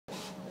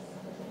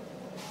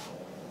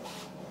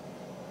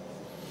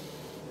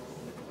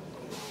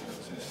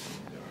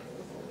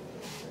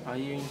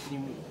Aí eu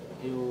imprimi,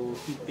 eu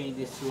ripei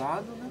desse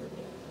lado, né?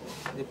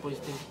 Depois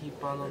tem que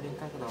ripar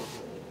 90 graus.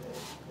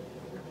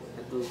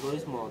 É dos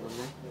dois modos,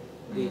 né?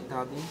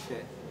 Deitado e em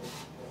pé.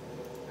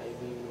 Aí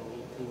vem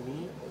no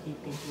imprimir,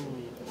 ripa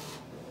imprimir.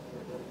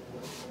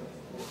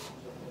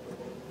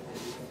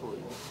 Ele foi.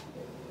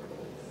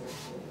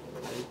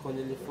 Aí quando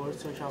ele for, o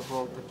senhor já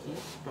volta aqui,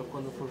 pra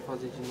quando for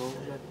fazer de novo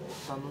já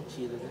tá no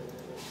tiro, né?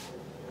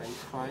 Aí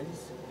faz,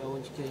 é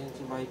onde que a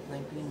gente vai pra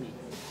imprimir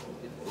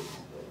depois.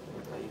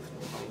 Aí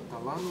vai estar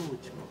lá no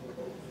último,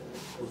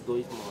 os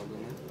dois modos,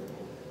 né?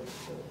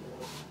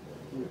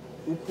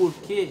 O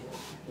porquê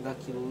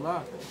daquilo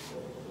lá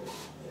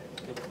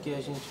é porque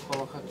a gente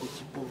coloca aqui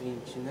tipo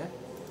 20, né?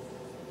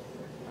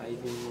 Aí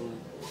vem no...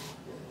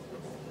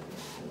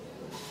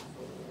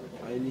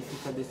 Aí ele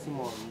fica desse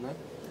modo, né?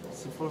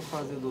 Se for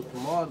fazer do outro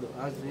modo,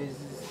 às vezes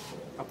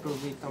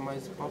aproveita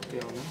mais o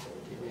papel, né?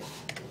 Quer ver?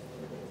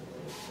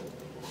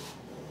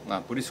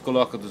 Ah, por isso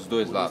coloca dos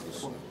dois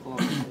lados.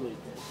 Coloca os dois.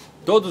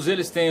 Todos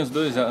eles têm os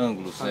dois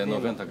ângulos, Tá né? vendo?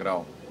 90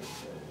 graus.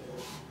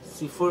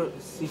 Se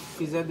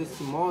fizer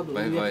desse modo,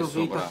 ele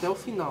aproveita até o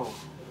final.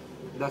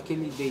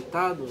 Daquele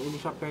deitado, ele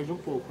já perde um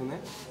pouco, né?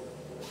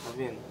 Tá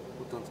vendo?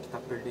 O tanto que tá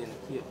perdendo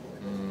aqui, ó.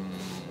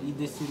 E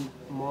desse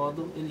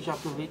modo, ele já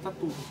aproveita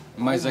tudo.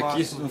 Mas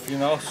aqui no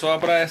final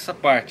sobra essa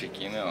parte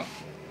aqui, né? Ó.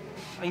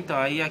 Então,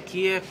 aí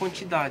aqui é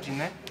quantidade,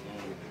 né?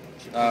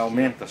 Tipo Ah, aqui,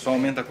 aumenta, só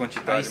aumenta a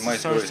quantidade, aí,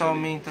 mais se o senhor dois só ali.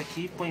 aumenta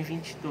aqui, põe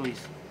 22.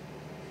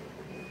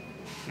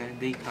 Né?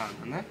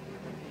 Deitado, né?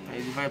 Aí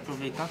ele vai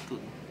aproveitar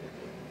tudo.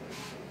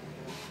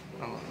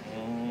 Olha lá.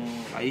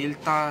 Aí ele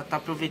tá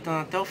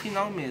aproveitando até o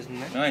final mesmo,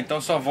 né? Ah, então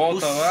só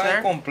volta lá certo,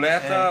 e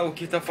completa o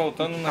que tá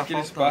faltando que tá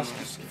naquele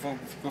faltando, espaço que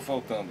ficou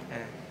faltando.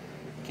 É.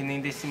 Que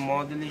nem desse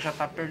modo ele já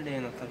tá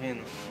perdendo, tá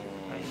vendo?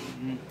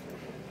 Aí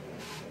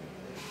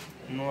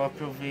não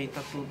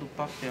aproveita todo o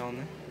papel,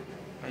 né?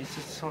 Aí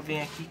você só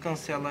vem aqui,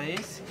 cancela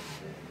esse,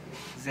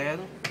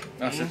 0,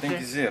 Ah, enter, você tem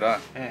que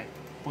zerar. É,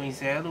 põe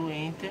 0,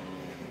 enter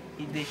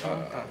e deixa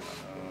montar.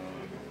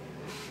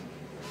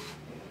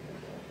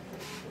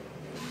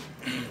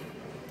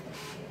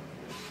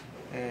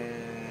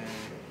 É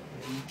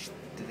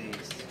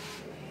 23.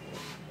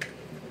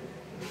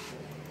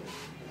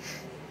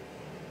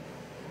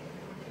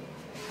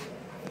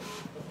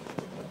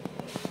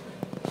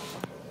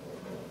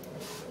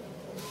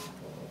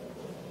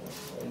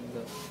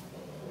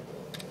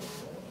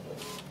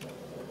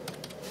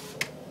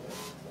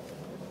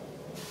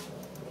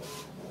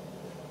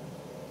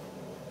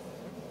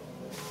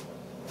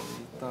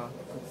 Tá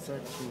tudo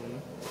certinho,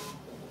 né?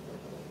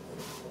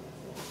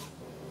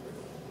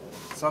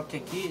 Só que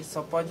aqui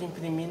só pode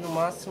imprimir no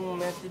máximo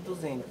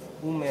 1,2 m.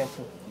 1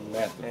 metro. 1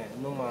 metro? É,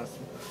 no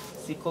máximo.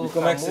 Se E colocar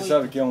como é que muito, você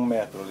sabe que é 1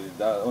 metro ali?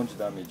 Onde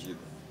dá a medida?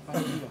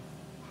 Aí, ó.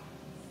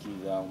 Que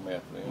dá 1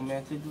 metro aí?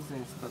 1,2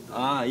 m cada um.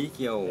 Ah, aí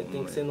que é o...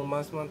 Tem que ser no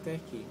máximo até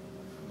aqui.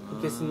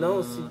 Porque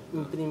senão, se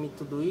imprimir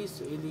tudo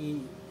isso,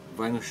 ele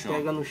vai no chão.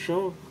 Pega no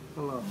chão,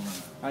 olha lá.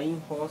 Aí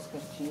enrosca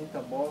a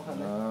tinta, borra,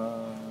 né?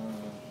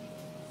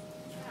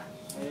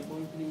 Aí é bom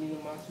imprimir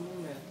no máximo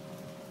 1 metro.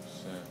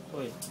 Certo.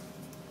 Oi.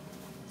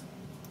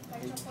 A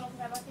gente falou que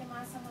vai bater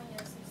massa amanhã.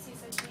 Você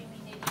precisa de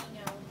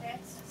mineirinha ou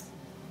Texas?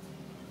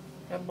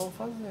 É bom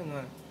fazer, não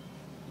é?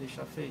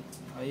 Deixar feito.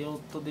 Aí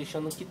eu tô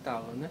deixando o que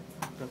tava, né?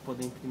 Pra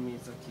poder imprimir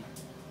isso aqui.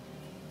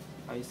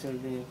 Aí você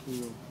vem aqui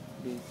no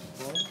base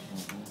point.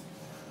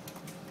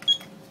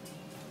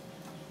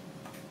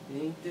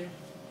 Enter.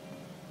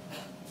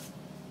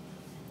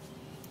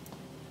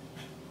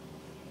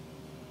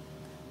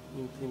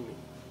 Imprimir.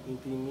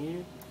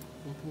 Imprimir.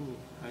 Imprimir.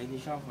 Aí ele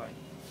já vai.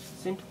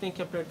 Sempre tem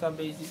que apertar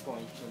base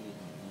point ali.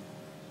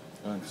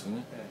 Antes,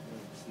 né? É,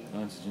 antes,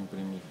 né? Antes de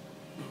imprimir.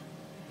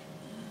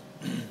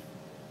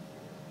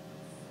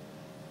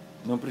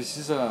 Não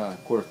precisa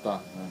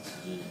cortar antes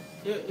de...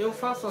 Eu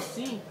faço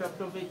assim para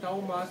aproveitar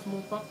ao máximo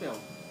o papel.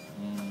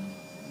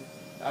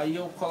 Aí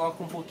eu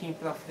coloco um pouquinho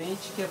pra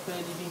frente, que é pra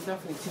ele vir pra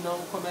frente. Senão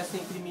eu começo a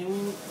imprimir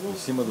um em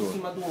cima do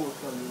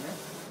outro ali, né?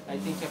 Aí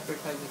tem que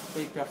apertar isso aqui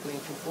pra ir pra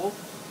frente um pouco,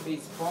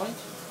 base point.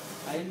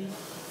 Aí ele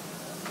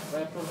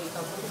vai aproveitar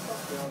todo o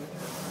papel, né?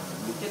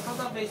 Porque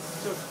toda vez que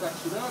o senhor ficar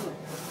tirando,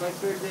 vai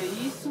perder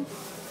isso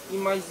e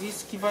mais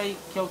isso que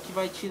é o que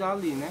vai tirar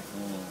ali, né?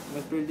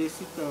 Vai perder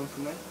esse tanto,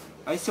 né?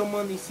 Aí se eu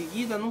mando em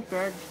seguida, não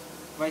perde.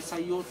 Vai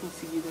sair outro em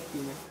seguida aqui,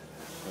 né?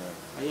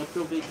 Aí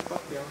aproveita o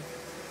papel.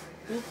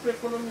 Tudo para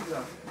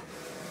economizar.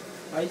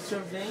 Aí o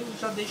senhor vem e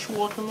já deixa o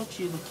outro no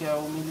tiro, que é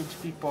o milho de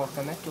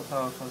pipoca, né? Que eu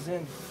tava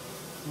fazendo.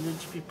 O milho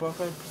de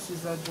pipoca vai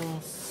precisar de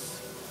uns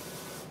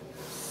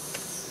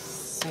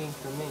 100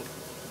 também.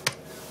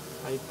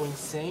 Aí põe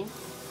 100,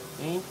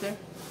 enter.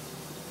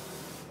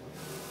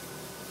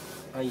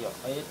 Aí, ó.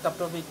 Aí ele tá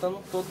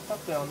aproveitando todo o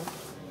papel, né?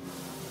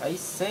 Aí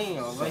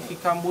 100, ó, vai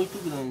ficar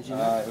muito grande,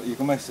 né? E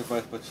como é que você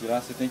faz para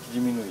tirar? Você tem que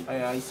diminuir.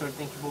 Aí o senhor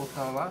tem que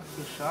voltar lá,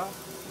 fechar.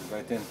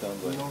 Vai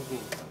tentando aí.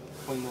 90.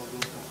 Põe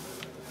 90.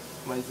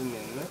 Mais ou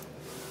menos, né?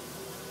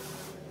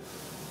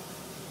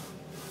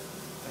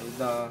 Aí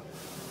dá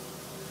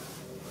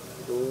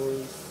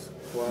 2,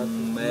 4,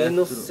 metro.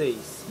 menos 6,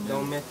 dá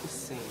 1,1 m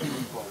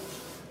no pote.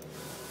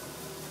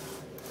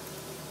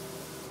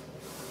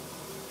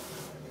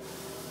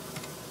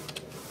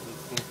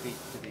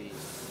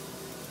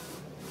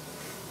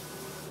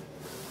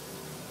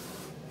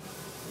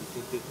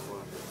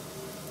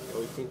 É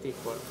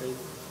 84 aí.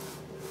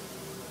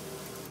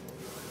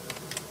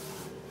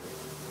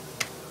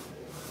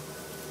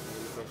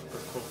 Ele vai ficar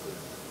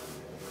completo.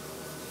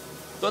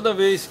 Toda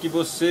vez que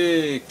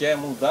você quer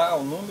mudar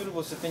o número,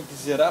 você tem que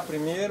zerar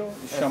primeiro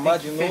e chamar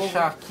de novo.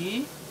 Fechar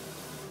aqui.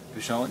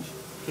 Fechar onde?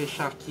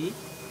 Fechar aqui.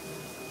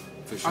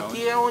 Fechar Aqui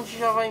onde? é onde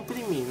já vai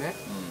imprimir, né?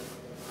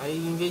 Aí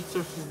em vez de o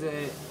senhor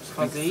fizer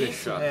fazer isso,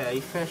 fechar.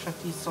 aí fecha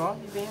aqui só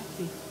e vem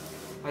aqui.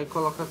 Aí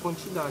coloca a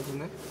quantidade,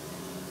 né?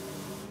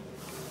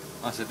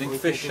 Ah, você tem que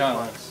 84, fechar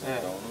antes. é.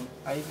 Então, né?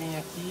 Aí vem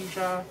aqui e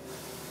já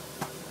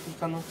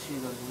fica no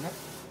tiro ali, né?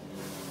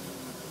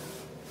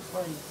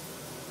 Só isso.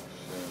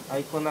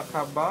 Aí quando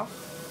acabar,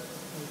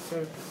 aí o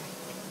senhor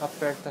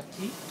aperta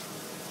aqui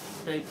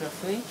pra ir pra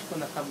frente,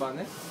 quando acabar,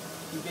 né?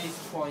 E base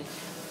point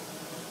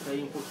pra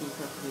ir um pouquinho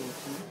pra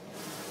frente,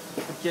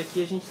 né? Porque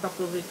aqui a gente tá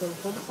aproveitando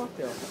todo o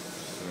papel.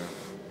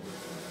 Certo.